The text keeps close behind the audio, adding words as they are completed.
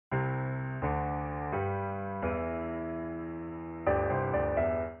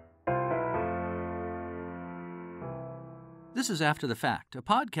This is After the Fact, a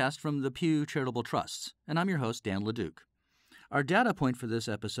podcast from the Pew Charitable Trusts, and I'm your host, Dan LeDuc. Our data point for this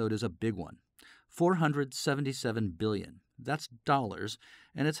episode is a big one, $477 billion. That's dollars,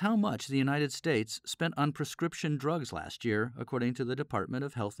 and it's how much the United States spent on prescription drugs last year, according to the Department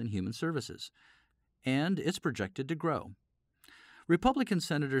of Health and Human Services. And it's projected to grow. Republican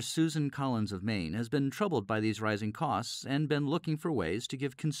Senator Susan Collins of Maine has been troubled by these rising costs and been looking for ways to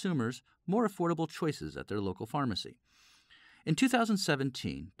give consumers more affordable choices at their local pharmacy. In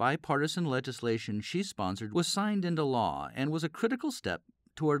 2017, bipartisan legislation she sponsored was signed into law and was a critical step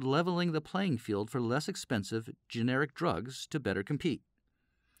toward leveling the playing field for less expensive generic drugs to better compete.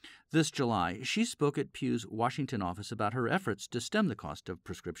 This July, she spoke at Pew's Washington office about her efforts to stem the cost of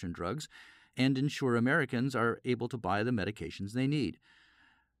prescription drugs and ensure Americans are able to buy the medications they need.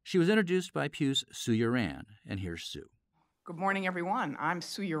 She was introduced by Pew's Sue Uran, and here's Sue. Good morning, everyone. I'm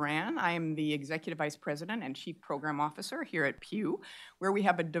Sue Uran. I am the Executive Vice President and Chief Program Officer here at Pew, where we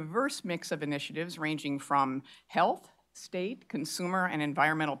have a diverse mix of initiatives ranging from health, state, consumer, and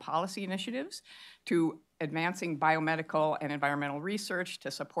environmental policy initiatives to advancing biomedical and environmental research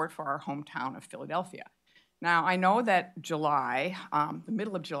to support for our hometown of Philadelphia. Now, I know that July, the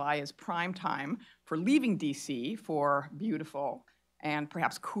middle of July, is prime time for leaving D.C. for beautiful and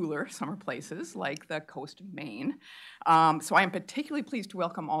perhaps cooler summer places like the coast of Maine. So I am particularly pleased to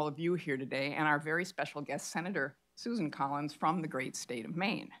welcome all of you here today and our very special guest, Senator Susan Collins from the great state of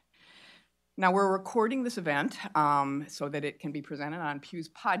Maine. Now, we're recording this event so that it can be presented on Pew's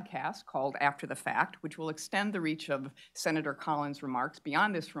podcast called After the Fact, which will extend the reach of Senator Collins' remarks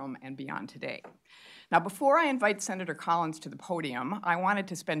beyond this room and beyond today. Now, before I invite Senator Collins to the podium, I wanted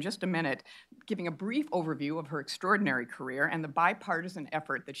to spend just a minute giving a brief overview of her extraordinary career and the bipartisan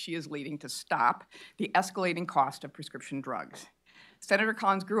effort that she is leading to stop the escalating cost of prescription drugs. Senator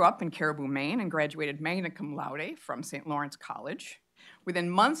Collins grew up in Caribou, Maine, and graduated magna cum laude from St. Lawrence College. Within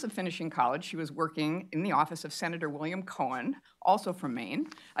months of finishing college, she was working in the office of Senator William Cohen, also from Maine,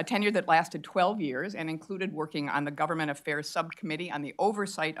 a tenure that lasted 12 years and included working on the Government Affairs Subcommittee on the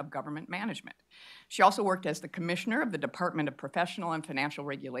Oversight of Government Management. She also worked as the Commissioner of the Department of Professional and Financial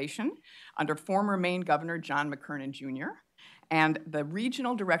Regulation under former Maine Governor John McKernan Jr., and the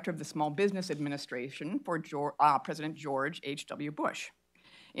Regional Director of the Small Business Administration for President George H.W. Bush.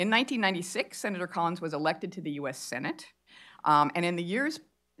 In 1996, Senator Collins was elected to the U.S. Senate. And in the years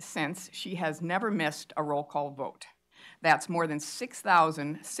since, she has never missed a roll call vote. That's more than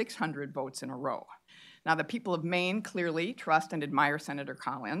 6,600 votes in a row. Now, the people of Maine clearly trust and admire Senator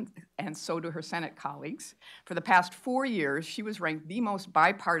Collins, and so do her Senate colleagues. For the past 4 years, she was ranked the most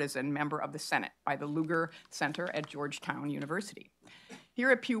bipartisan member of the Senate by the Lugar Center at Georgetown University. Here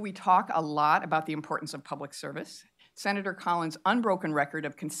at Pew, we talk a lot about the importance of public service, Senator Collins' unbroken record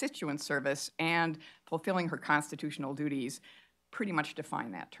of constituent service, and fulfilling her constitutional duties pretty much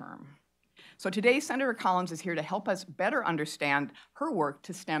define that term. So today, Senator Collins is here to help us better understand her work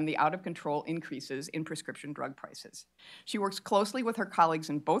to stem the out-of-control increases in prescription drug prices. She works closely with her colleagues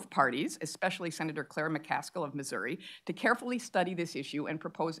in both parties, especially Senator Claire McCaskill of Missouri, to carefully study this issue and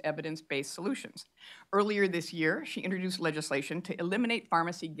propose evidence-based solutions. Earlier this year, she introduced legislation to eliminate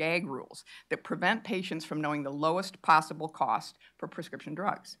pharmacy gag rules that prevent patients from knowing the lowest possible cost for prescription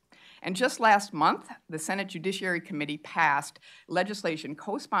drugs. And just last month, the Senate Judiciary Committee passed legislation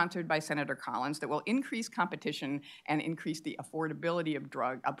co-sponsored by Senator Collins that will increase competition and increase the affordability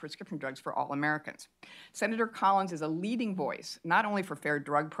of prescription drugs for all Americans. Senator Collins is a leading voice, not only for fair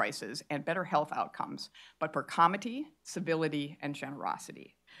drug prices and better health outcomes, but for comity, civility, and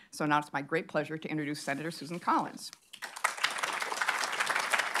generosity. So now it's my great pleasure to introduce Senator Susan Collins.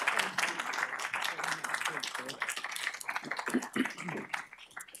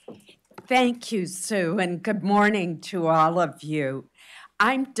 Thank you, Sue, and good morning to all of you.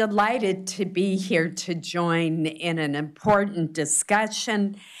 I'm delighted to be here to join in an important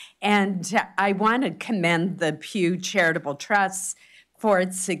discussion, and I want to commend the Pew Charitable Trust for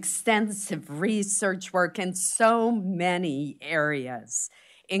its extensive research work in so many areas,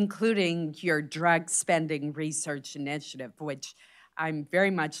 including your drug spending research initiative, which I'm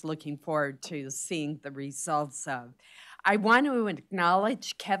very much looking forward to seeing the results of. I want to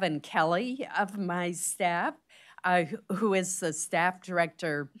acknowledge Kevin Kelly of my staff, who is the staff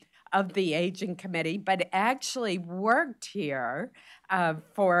director of the Aging Committee, but actually worked here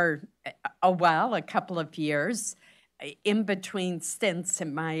for a while, a couple of years, in between stints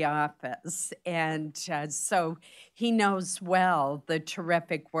in my office. And so he knows well the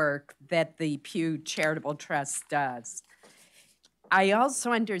terrific work that the Pew Charitable Trust does. I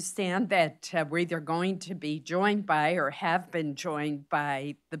also understand that we're either going to be joined by or have been joined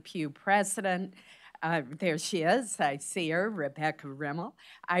by the Pew president, There she is. I see her, Rebecca Rimmel.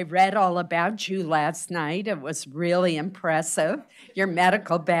 I read all about you last night. It was really impressive, your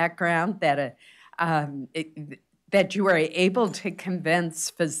medical background, that you were able to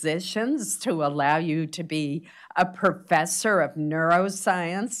convince physicians to allow you to be a professor of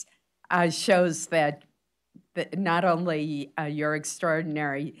neuroscience. Shows that not only your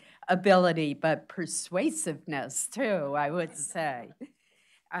extraordinary ability, but persuasiveness, too, I would say.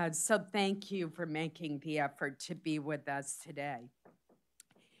 So thank you for making the effort to be with us today.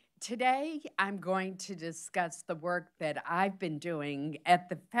 Today, I'm going to discuss the work that I've been doing at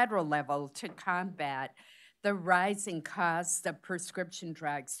the federal level to combat the rising cost of prescription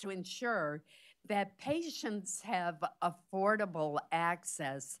drugs to ensure that patients have affordable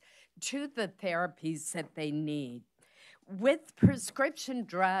access to the therapies that they need. With prescription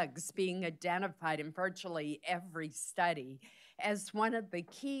drugs being identified in virtually every study as one of the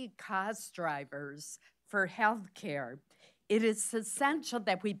key cost drivers for healthcare, it is essential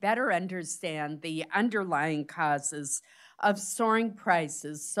that we better understand the underlying causes of soaring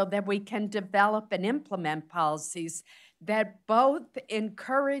prices so that we can develop and implement policies that both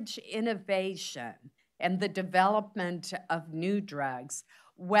encourage innovation and the development of new drugs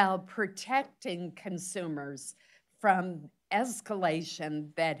while protecting consumers from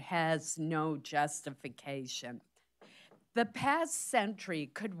escalation that has no justification. The past century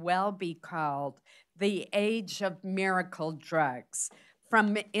could well be called the age of miracle drugs,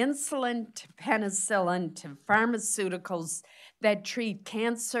 from insulin to penicillin to pharmaceuticals that treat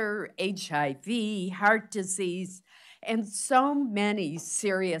cancer, HIV, heart disease, and so many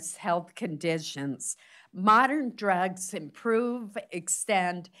serious health conditions. Modern drugs improve,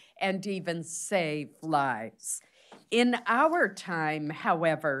 extend, and even save lives. In our time,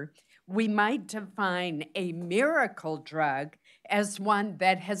 however, we might define a miracle drug as one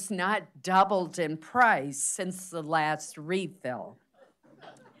that has not doubled in price since the last refill.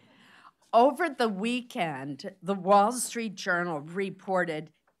 Over the weekend, the Wall Street Journal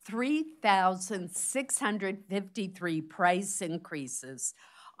reported 3,653 price increases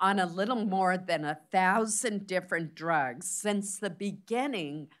on a little more than 1,000 different drugs since the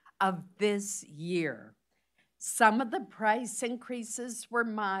beginning of this year. Some of the price increases were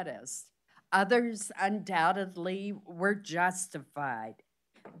modest. Others undoubtedly were justified.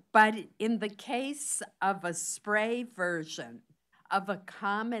 But in the case of a spray version of a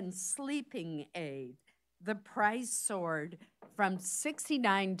common sleeping aid, the price soared from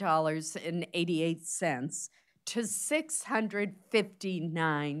 $69.88 to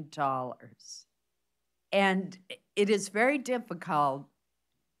 $659. And it is very difficult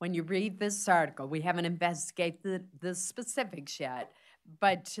when you read this article, we haven't investigated the specifics yet,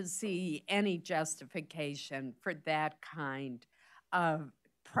 but to see any justification for that kind of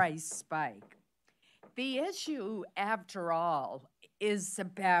price spike. The issue, after all, is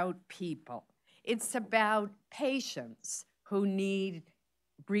about people. It's about patients who need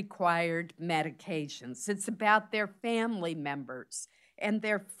required medications. It's about their family members and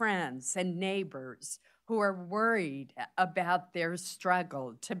their friends and neighbors who are worried about their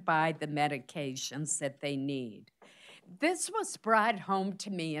struggle to buy the medications that they need. This was brought home to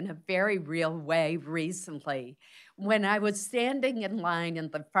me in a very real way recently when I was standing in line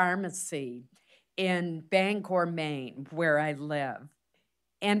in the pharmacy in Bangor, Maine, where I live.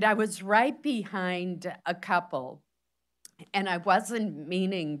 And I was right behind a couple, and I wasn't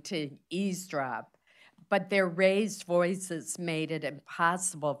meaning to eavesdrop, but their raised voices made it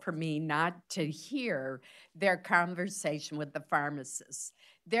impossible for me not to hear their conversation with the pharmacist.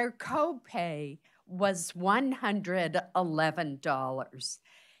 Their copay was $111.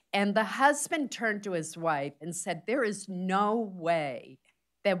 And the husband turned to his wife and said, "There is no way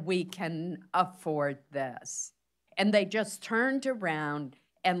that we can afford this." And they just turned around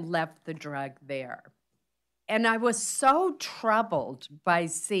and left the drug there. And I was so troubled by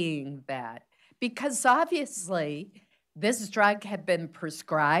seeing that, because obviously this drug had been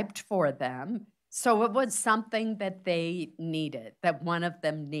prescribed for them, so it was something that they needed, that one of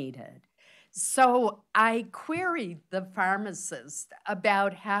them needed. So I queried the pharmacist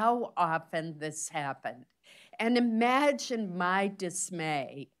about how often this happened. And imagine my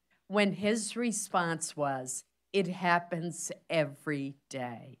dismay when his response was, "It happens every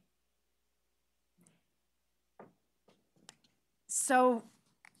day." So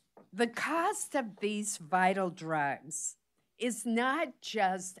the cost of these vital drugs is not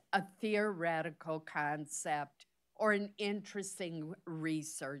just a theoretical concept or an interesting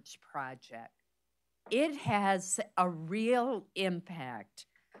research project. It has a real impact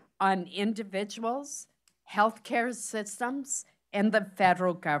on individuals, healthcare systems, and the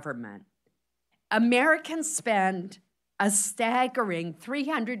federal government. Americans spend a staggering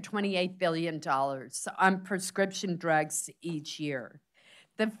 $328 billion on prescription drugs each year.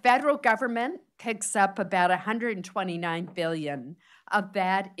 The federal government picks up about $129 billion of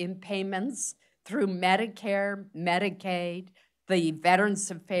that in payments through Medicare, Medicaid, the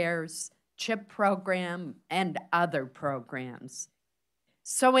Veterans Affairs, CHIP program, and other programs.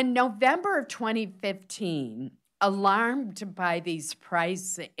 So in November of 2015, alarmed by these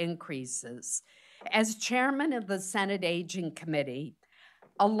price increases, as chairman of the Senate Aging Committee,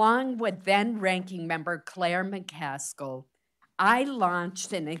 along with then-ranking member Claire McCaskill, I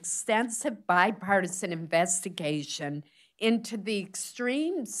launched an extensive bipartisan investigation into the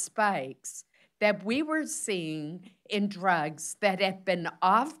extreme spikes that we were seeing in drugs that had been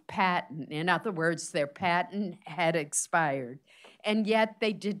off patent. In other words, their patent had expired, and yet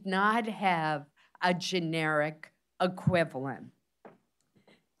they did not have a generic equivalent.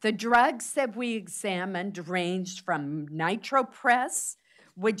 The drugs that we examined ranged from nitropress,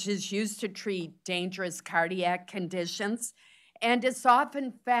 which is used to treat dangerous cardiac conditions, and is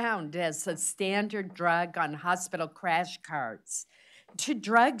often found as a standard drug on hospital crash carts, to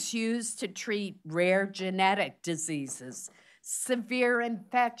drugs used to treat rare genetic diseases, severe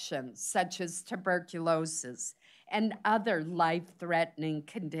infections such as tuberculosis, and other life-threatening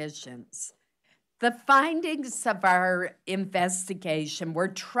conditions. The findings of our investigation were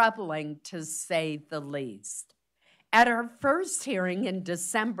troubling, to say the least. At our first hearing in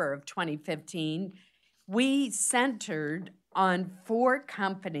December of 2015, we centered on 4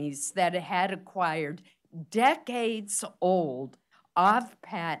 companies that had acquired decades-old,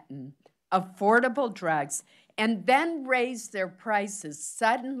 off-patent, affordable drugs and then raised their prices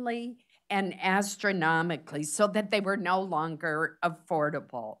suddenly and astronomically so that they were no longer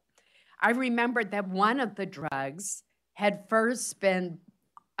affordable. I remember that one of the drugs had first been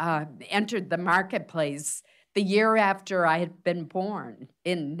entered the marketplace the year after I had been born.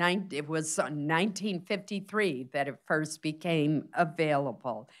 It was 1953 that it first became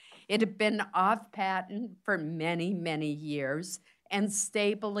available. It had been off patent for many, many years and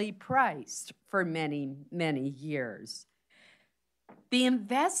stably priced for many, many years. The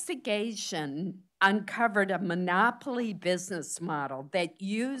investigation uncovered a monopoly business model that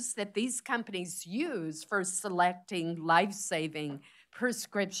these companies use for selecting life-saving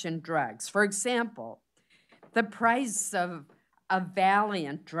prescription drugs. For example, the price of a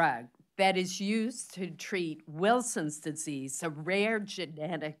Valiant drug that is used to treat Wilson's disease, a rare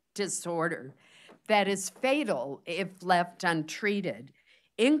genetic disorder that is fatal if left untreated,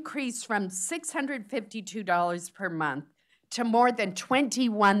 increased from $652 per month to more than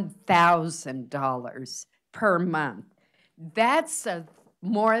 $21,000 per month. That's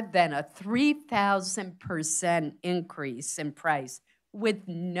more than a 3,000% increase in price with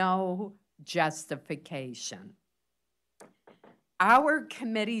no justification. Our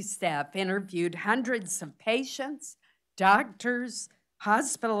committee staff interviewed hundreds of patients, doctors,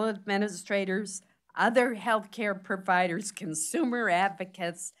 hospital administrators, other healthcare providers, consumer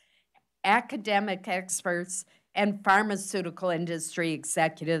advocates, academic experts, and pharmaceutical industry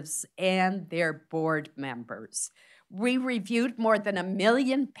executives and their board members. We reviewed more than 1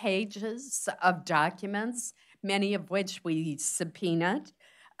 million pages of documents, many of which we subpoenaed,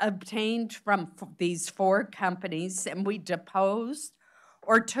 obtained from these 4 companies, and we deposed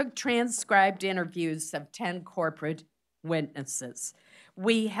or took transcribed interviews of 10 corporate witnesses.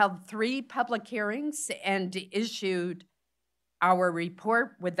 We held 3 public hearings and issued our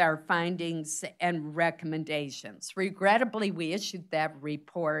report with our findings and recommendations. Regrettably, we issued that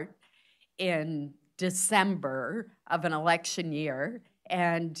report in December of an election year,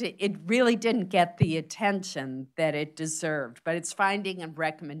 and it really didn't get the attention that it deserved. But its findings and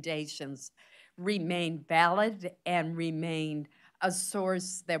recommendations remain valid and remain a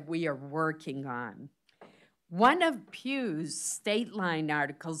source that we are working on. One of Pew's State Line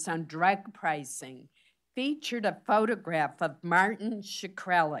articles on drug pricing featured a photograph of Martin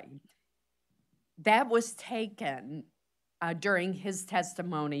Shkreli. That was taken during his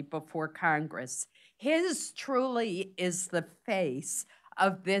testimony before Congress. His truly is the face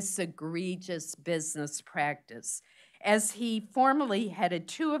of this egregious business practice, as he formerly headed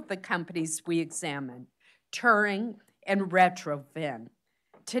 2 of the companies we examined, Turing and Retrovin.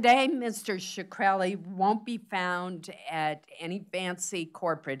 Today, Mr. Shkreli won't be found at any fancy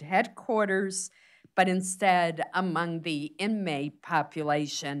corporate headquarters, but instead among the inmate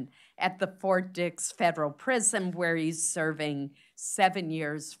population at the Fort Dix Federal Prison, where he's serving 7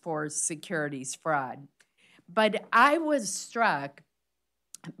 years for securities fraud. But I was struck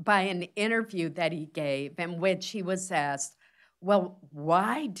by an interview that he gave in which he was asked, well,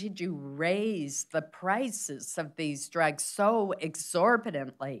 why did you raise the prices of these drugs so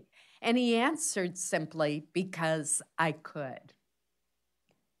exorbitantly? And he answered simply, because I could.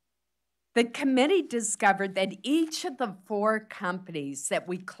 The committee discovered that each of the 4 companies that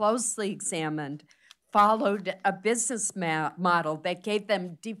we closely examined followed a business model that gave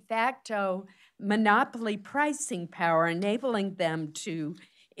them de facto monopoly pricing power, enabling them to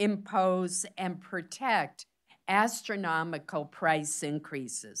impose and protect astronomical price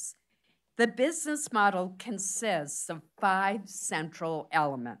increases. The business model consists of 5 central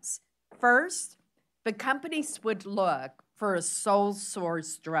elements. First, the companies would look for a sole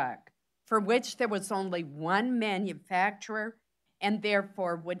source drug for which there was only one manufacturer and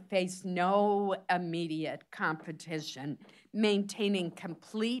therefore would face no immediate competition, maintaining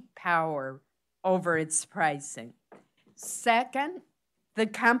complete power over its pricing. Second, the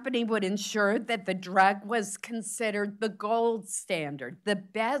company would ensure that the drug was considered the gold standard, the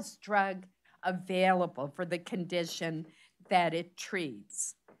best drug available for the condition that it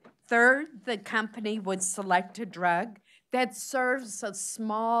treats. Third, the company would select a drug that serves a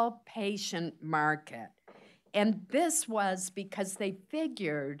small patient market. And this was because they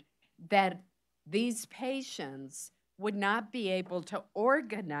figured that these patients would not be able to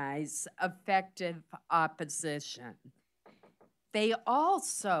organize effective opposition. They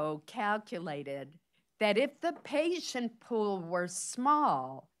also calculated that if the patient pool were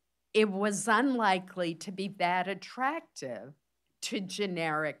small, it was unlikely to be that attractive to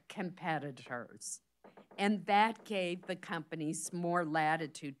generic competitors. And that gave the companies more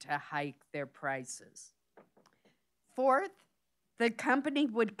latitude to hike their prices. Fourth, the company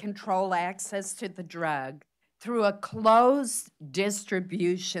would control access to the drug through a closed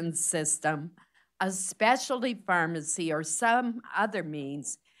distribution system, a specialty pharmacy, or some other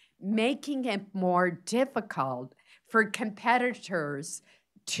means, making it more difficult for competitors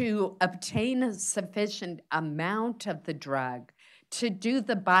to obtain a sufficient amount of the drug to do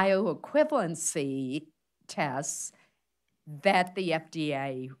the bioequivalency tests that the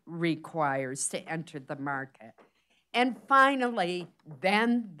FDA requires to enter the market. And finally,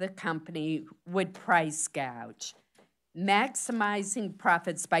 then the company would price gouge, maximizing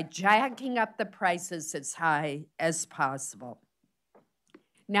profits by jacking up the prices as high as possible.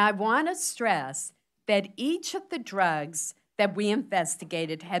 Now, I want to stress that each of the drugs that we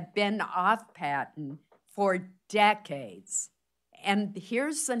investigated had been off patent for decades. And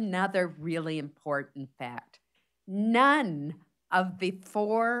here's another really important fact. None of the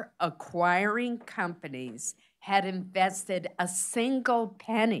 4 acquiring companies had invested a single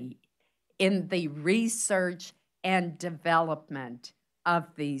penny in the research and development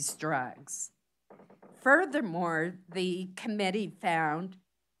of these drugs. Furthermore, the committee found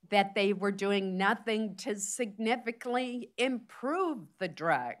that they were doing nothing to significantly improve the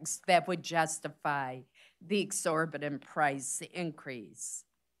drugs that would justify the exorbitant price increase.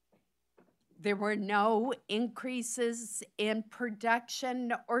 There were no increases in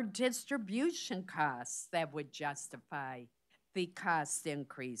production or distribution costs that would justify the cost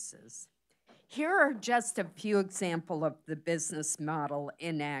increases. Here are just a few examples of the business model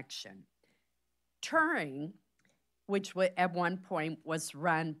in action. Turing, which at one point was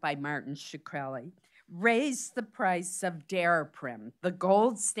run by Martin Shkreli, raised the price of Daraprim, the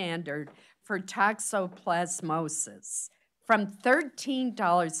gold standard for toxoplasmosis, from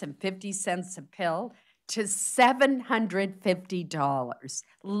 $13.50 a pill to $750,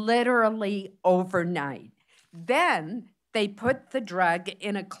 literally overnight. Then they put the drug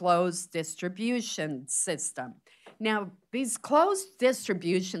in a closed distribution system. Now, these closed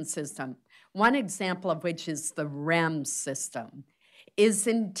distribution systems, one example of which is the REMS system, is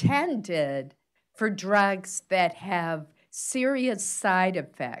intended for drugs that have serious side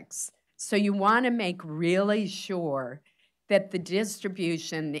effects. So you want to make really sure that the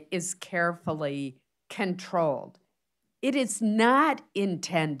distribution is carefully controlled. It is not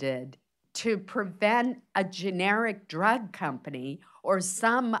intended to prevent a generic drug company or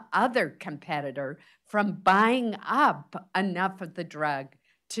some other competitor from buying up enough of the drug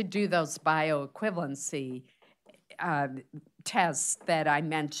to do those bioequivalency tests that I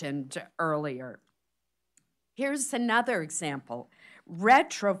mentioned earlier. Here's another example.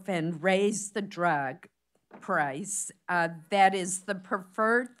 Retrophin raised the drug price that is the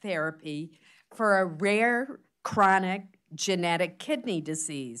preferred therapy for a rare chronic genetic kidney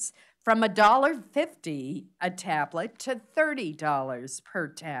disease from $1.50 a tablet to $30 per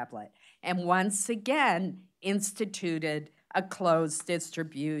tablet, and once again instituted a closed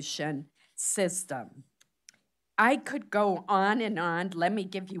distribution system. I could go on and on. Let me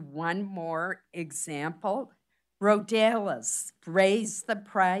give you one more example. Rodalis raised the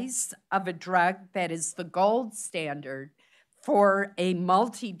price of a drug that is the gold standard for a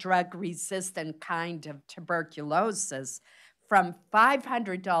multi-drug resistant kind of tuberculosis from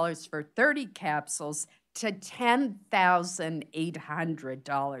 $500 for 30 capsules to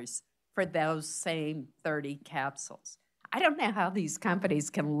 $10,800 for those same 30 capsules. I don't know how these companies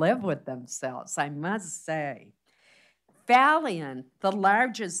can live with themselves, I must say. Valiant, the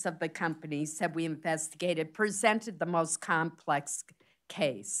largest of the companies that we investigated, presented the most complex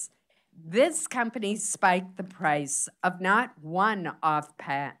case. This company spiked the price of not one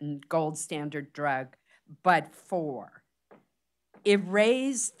off-patent gold standard drug, but 4. It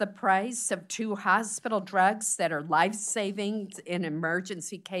raised the price of 2 hospital drugs that are life-saving in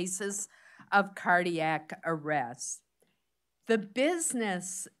emergency cases of cardiac arrest. The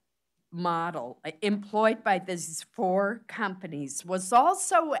business model employed by these 4 companies was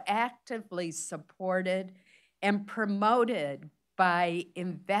also actively supported and promoted by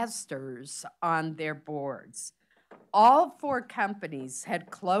investors on their boards. All 4 companies had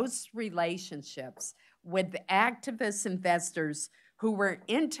close relationships with activist investors who were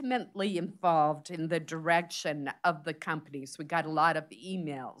intimately involved in the direction of the companies. We got a lot of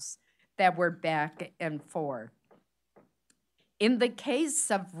emails that were back and forth. In the case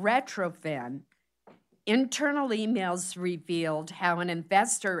of Retroven, internal emails revealed how an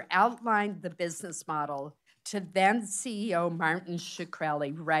investor outlined the business model to then CEO Martin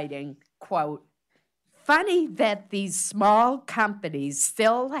Shkreli, writing, quote, "Funny that these small companies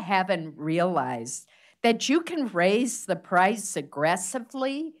still haven't realized that you can raise the price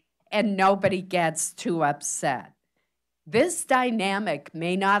aggressively and nobody gets too upset. This dynamic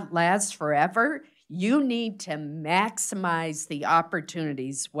may not last forever. You need to maximize the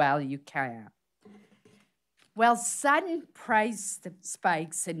opportunities while you can." Well, sudden price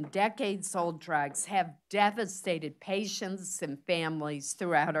spikes in decades-old drugs have devastated patients and families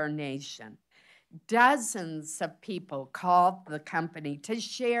throughout our nation. Dozens of people called the company to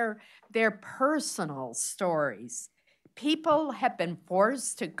share their personal stories. People have been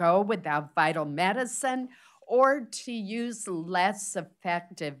forced to go without vital medicine or to use less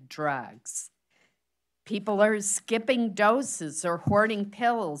effective drugs. People are skipping doses or hoarding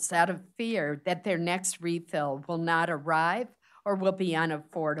pills out of fear that their next refill will not arrive or will be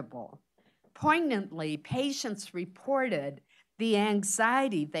unaffordable. Poignantly, patients reported the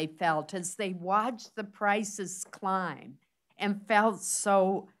anxiety they felt as they watched the prices climb and felt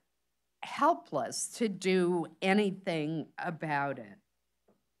so helpless to do anything about it.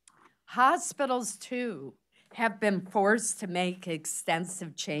 Hospitals, too, have been forced to make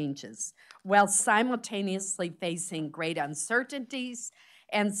extensive changes while simultaneously facing great uncertainties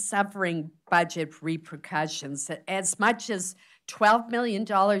and suffering budget repercussions. As much as $12 million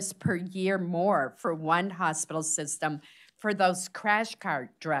per year more for one hospital system for those crash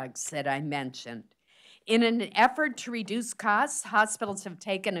cart drugs that I mentioned. In an effort to reduce costs, hospitals have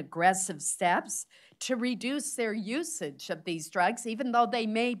taken aggressive steps to reduce their usage of these drugs, even though they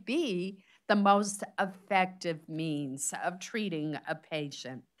may be the most effective means of treating a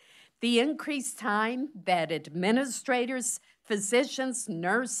patient. The increased time that administrators, physicians,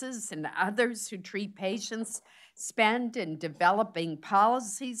 nurses, and others who treat patients spend in developing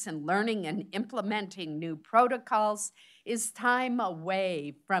policies and learning and implementing new protocols is time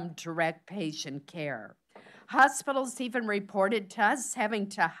away from direct patient care. Hospitals even reported to us having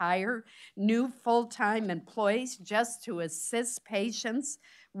to hire new full-time employees just to assist patients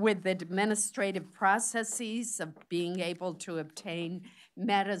with administrative processes of being able to obtain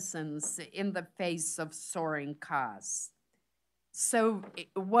medicines in the face of soaring costs. So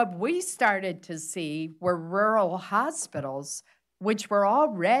what we started to see were rural hospitals, which were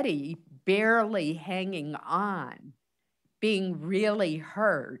already barely hanging on, being really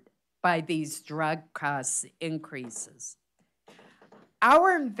hurt by these drug cost increases.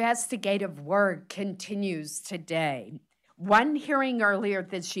 Our investigative work continues today. One hearing earlier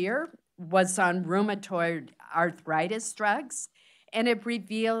this year was on rheumatoid arthritis drugs, and it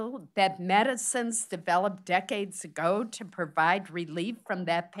revealed that medicines developed decades ago to provide relief from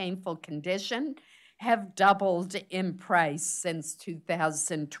that painful condition have doubled in price since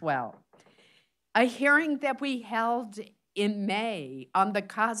 2012. A hearing that we held in May on the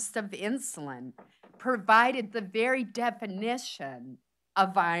cost of insulin provided the very definition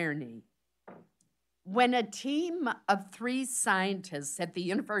of irony. When a team of 3 scientists at the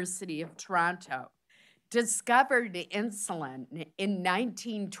University of Toronto discovered insulin in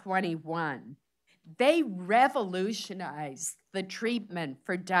 1921, they revolutionized the treatment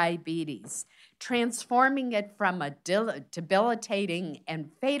for diabetes, transforming it from a debilitating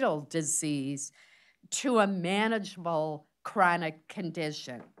and fatal disease to a manageable chronic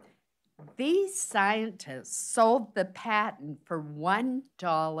condition. These scientists sold the patent for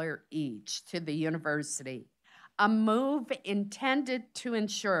 $1 each to the university, a move intended to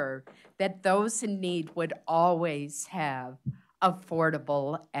ensure that those in need would always have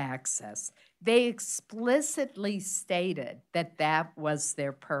affordable access. They explicitly stated that that was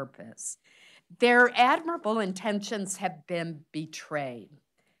their purpose. Their admirable intentions have been betrayed.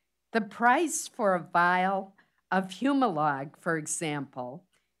 The price for a vial of Humalog, for example,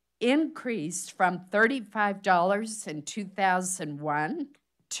 increased from $35 in 2001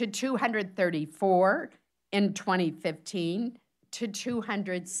 to $234 in 2015 to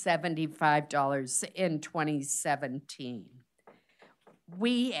 $275 in 2017.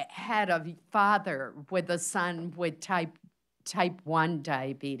 We had a father with a son with type 1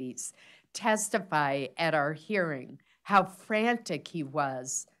 diabetes testify at our hearing how frantic he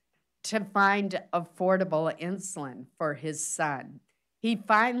was to find affordable insulin for his son. He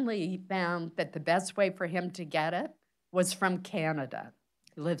finally found that the best way for him to get it was from Canada.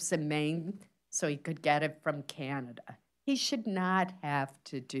 He lives in Maine, so he could get it from Canada. He should not have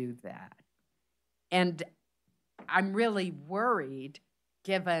to do that. And I'm really worried,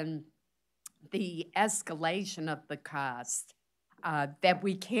 given the escalation of the cost, that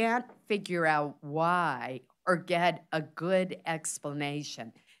we can't figure out why or get a good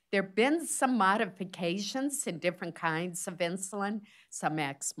explanation. There have been some modifications in different kinds of insulin. Some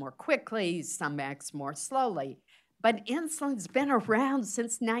acts more quickly, some acts more slowly. But insulin's been around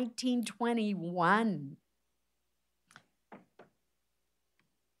since 1921.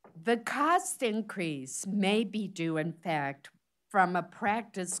 The cost increase may be due, in fact, from a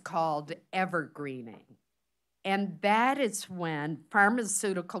practice called evergreening. And that is when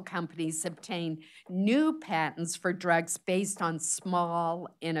pharmaceutical companies obtain new patents for drugs based on small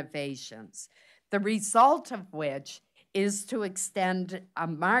innovations, the result of which is to extend a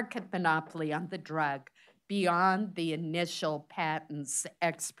market monopoly on the drug beyond the initial patent's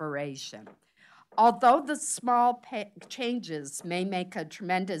expiration. Although the small changes may make a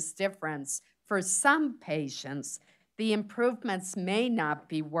tremendous difference for some patients, the improvements may not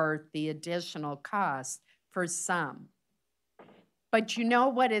be worth the additional cost for some. But you know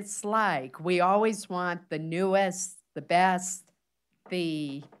what it's like. We always want the newest, the best,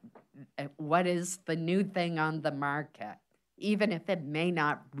 what is the new thing on the market, even if it may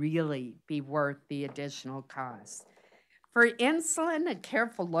not really be worth the additional cost. For insulin, a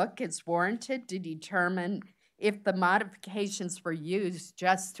careful look is warranted to determine if the modifications were used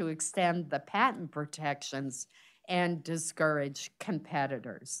just to extend the patent protections and discourage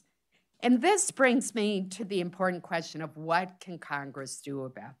competitors. And this brings me to the important question of what can Congress do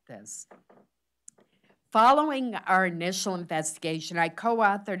about this? Following our initial investigation, I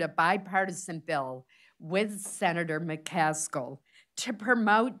co-authored a bipartisan bill with Senator McCaskill to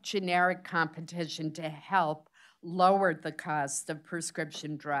promote generic competition to help lower the cost of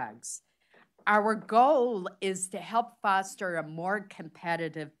prescription drugs. Our goal is to help foster a more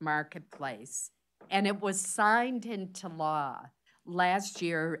competitive marketplace, and it was signed into law last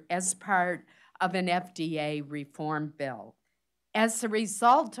year as part of an FDA reform bill. As a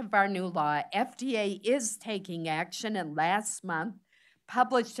result of our new law, FDA is taking action and last month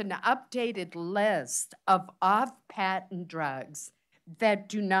published an updated list of off-patent drugs that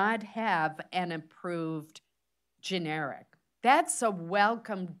do not have an approved generic. That's a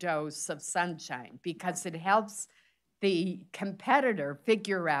welcome dose of sunshine because it helps the competitor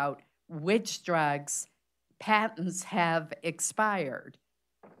figure out which drugs patents have expired.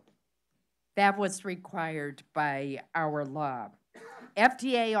 That was required by our law.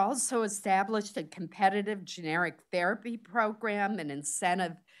 FDA also established a competitive generic therapy program, an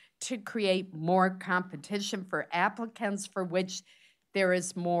incentive to create more competition for applicants for which there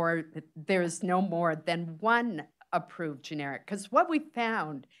is no more than one approved generic. Because what we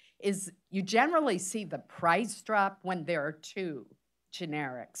found is you generally see the price drop when there are two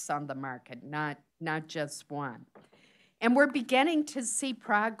generics on the market, not just one. And we're beginning to see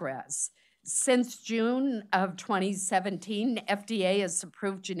progress. Since June of 2017, FDA has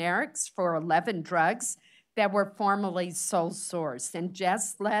approved generics for 11 drugs that were formerly sole sourced. And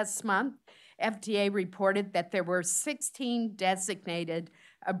just last month, FDA reported that there were 16 designated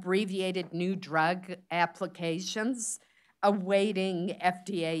abbreviated new drug applications awaiting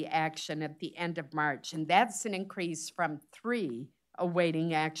FDA action at the end of March. And that's an increase from 3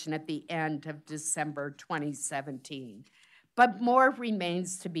 awaiting action at the end of December 2017. But more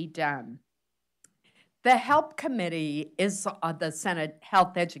remains to be done. The HELP Committee is the Senate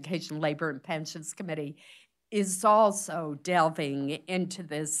Health, Education, Labor, and Pensions Committee is also delving into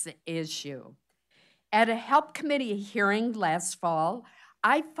this issue. At a Help Committee hearing last fall,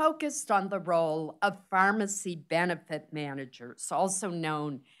 I focused on the role of pharmacy benefit managers, also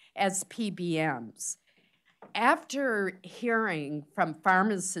known as PBMs. After hearing from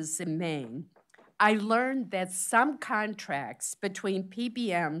pharmacists in Maine, I learned that some contracts between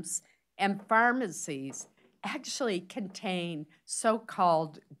PBMs and pharmacies actually contain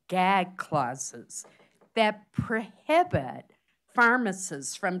so-called gag clauses that prohibit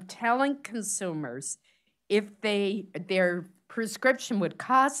pharmacists from telling consumers if their prescription would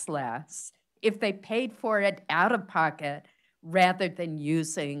cost less if they paid for it out of pocket rather than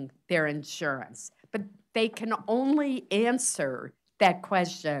using their insurance. But they can only answer that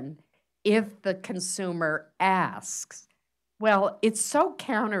question if the consumer asks. Well, it's so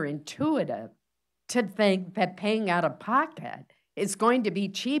counterintuitive to think that paying out of pocket is going to be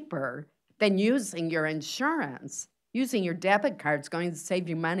cheaper than using your insurance. Using your debit card is going to save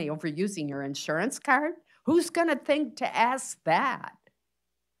you money over using your insurance card. Who's going to think to ask that?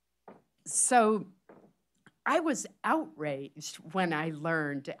 So I was outraged when I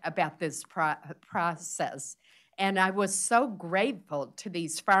learned about this process, and I was so grateful to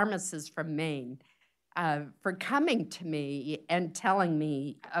these pharmacists from Maine for coming to me and telling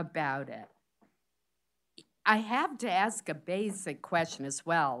me about it. I have to ask a basic question as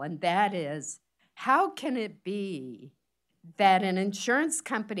well, and that is, how can it be that an insurance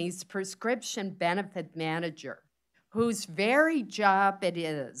company's prescription benefit manager, whose very job it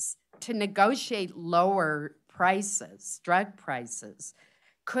is to negotiate lower prices, drug prices,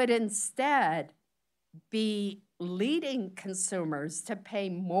 could instead be leading consumers to pay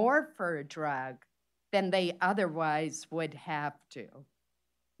more for a drug than they otherwise would have to?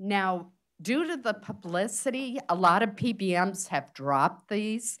 Now, due to the publicity, a lot of PBMs have dropped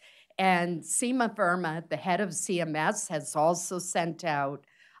these, and Seema Verma, the head of CMS, has also sent out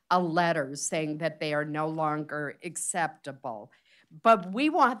a letter saying that they are no longer acceptable. But we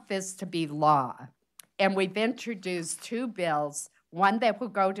want this to be law, and we've introduced two bills, one that will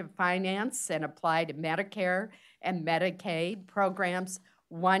go to finance and apply to Medicare and Medicaid programs,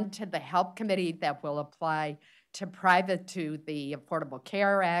 one to the Help Committee that will apply to the Affordable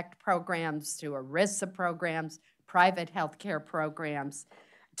Care Act programs, to ERISA programs, private health care programs,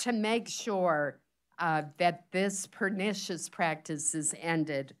 to make sure that this pernicious practice is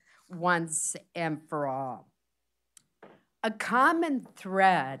ended once and for all. A common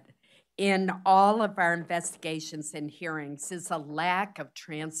thread in all of our investigations and hearings is a lack of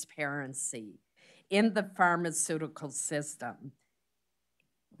transparency in the pharmaceutical system.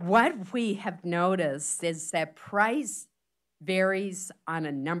 What we have noticed is that price varies on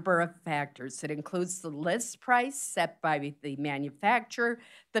a number of factors. It includes the list price set by the manufacturer,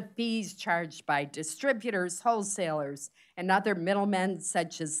 the fees charged by distributors, wholesalers, and other middlemen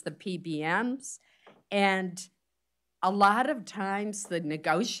such as the PBMs. And a lot of times the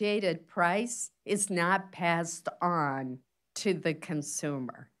negotiated price is not passed on to the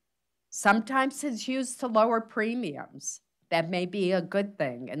consumer. Sometimes it's used to lower premiums. That may be a good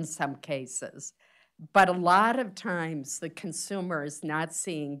thing in some cases. But a lot of times the consumer is not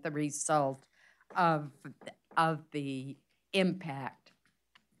seeing the result of the impact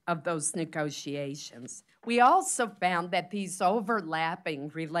of those negotiations. We also found that these overlapping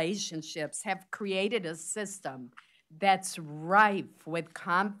relationships have created a system that's rife with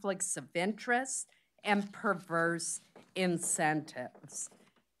conflicts of interest and perverse incentives.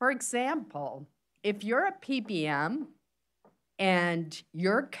 For example, if you're a PBM and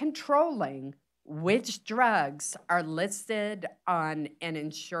you're controlling which drugs are listed on an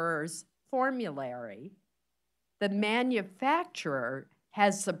insurer's formulary, the manufacturer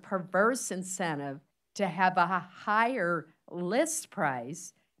has a perverse incentive to have a higher list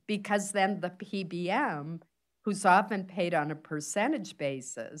price, because then the PBM, who's often paid on a percentage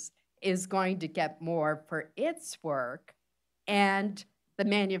basis, is going to get more for its work, and the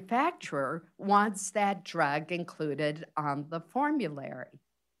manufacturer wants that drug included on the formulary.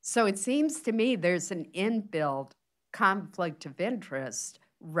 So it seems to me there's an inbuilt conflict of interest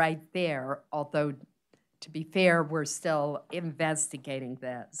right there, although, to be fair, we're still investigating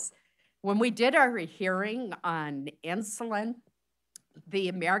this. When we did our hearing on insulin, the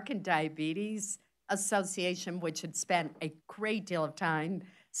American Diabetes Association, which had spent a great deal of time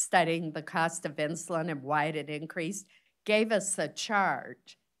studying the cost of insulin and why it had increased, gave us a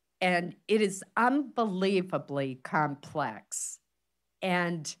chart, and it is unbelievably complex.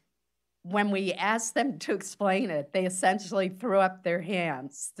 And when we asked them to explain it, they essentially threw up their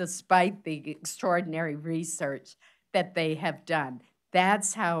hands despite the extraordinary research that they have done.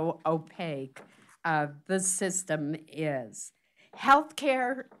 That's how opaque the system is.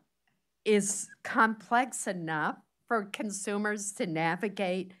 Healthcare is complex enough for consumers to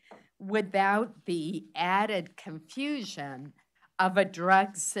navigate without the added confusion of a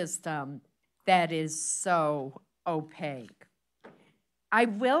drug system that is so opaque. I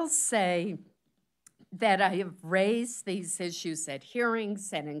will say that I have raised these issues at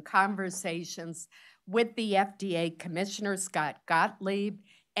hearings and in conversations with the FDA Commissioner Scott Gottlieb,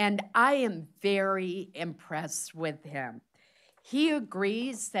 and I am very impressed with him. He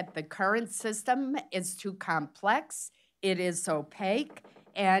agrees that the current system is too complex, it is opaque,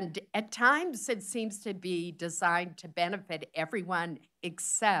 and at times it seems to be designed to benefit everyone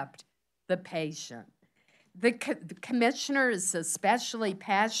except the patient. The commissioner is especially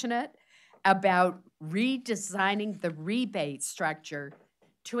passionate about redesigning the rebate structure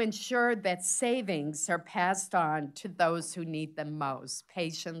to ensure that savings are passed on to those who need them most,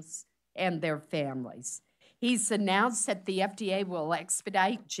 patients and their families. He's announced that the FDA will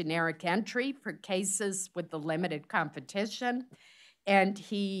expedite generic entry for cases with the limited competition, and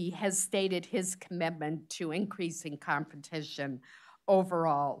he has stated his commitment to increasing competition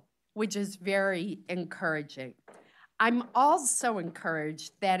overall, which is very encouraging. I'm also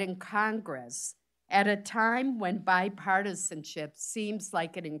encouraged that in Congress, at a time when bipartisanship seems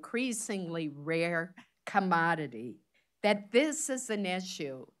like an increasingly rare commodity, that this is an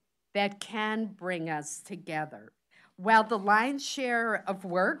issue that can bring us together. While the lion's share of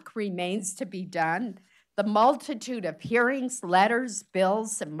work remains to be done, the multitude of hearings, letters,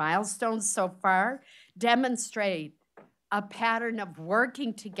 bills, and milestones so far demonstrate a pattern of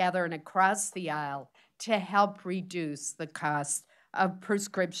working together and across the aisle to help reduce the cost of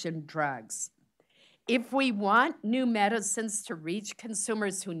prescription drugs. If we want new medicines to reach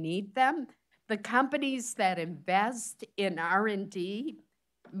consumers who need them, the companies that invest in R&D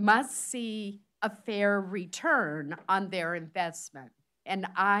must see a fair return on their investment, and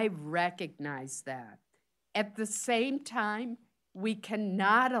I recognize that. At the same time, we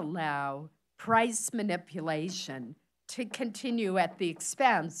cannot allow price manipulation to continue at the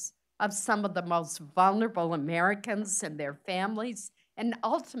expense of some of the most vulnerable Americans and their families, and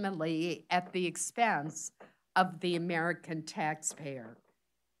ultimately at the expense of the American taxpayer.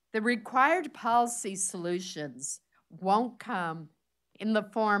 The required policy solutions won't come in the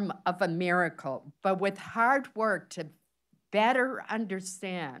form of a miracle, but with hard work to better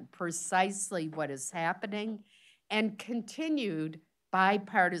understand precisely what is happening and continued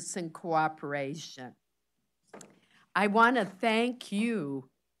bipartisan cooperation. I want to thank you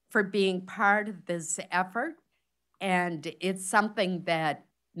for being part of this effort, and it's something that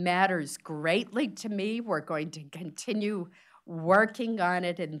matters greatly to me. We're going to continue working on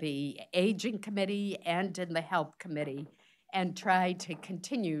it in the Aging Committee and in the Health Committee and try to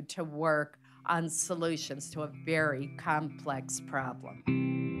continue to work on solutions to a very complex problem.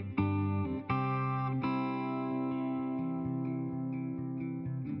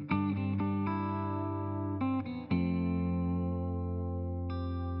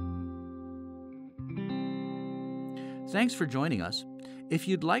 Thanks for joining us. If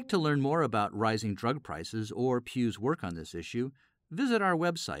you'd like to learn more about rising drug prices or Pew's work on this issue, visit our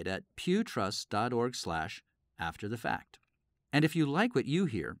website at pewtrust.org/afterthefact. And if you like what you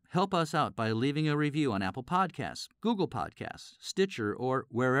hear, help us out by leaving a review on Apple Podcasts, Google Podcasts, Stitcher, or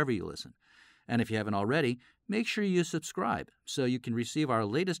wherever you listen. And if you haven't already, make sure you subscribe so you can receive our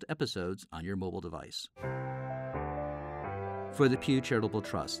latest episodes on your mobile device. For the Pew Charitable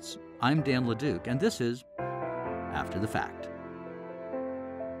Trusts, I'm Dan LeDuc, and this is After the Fact.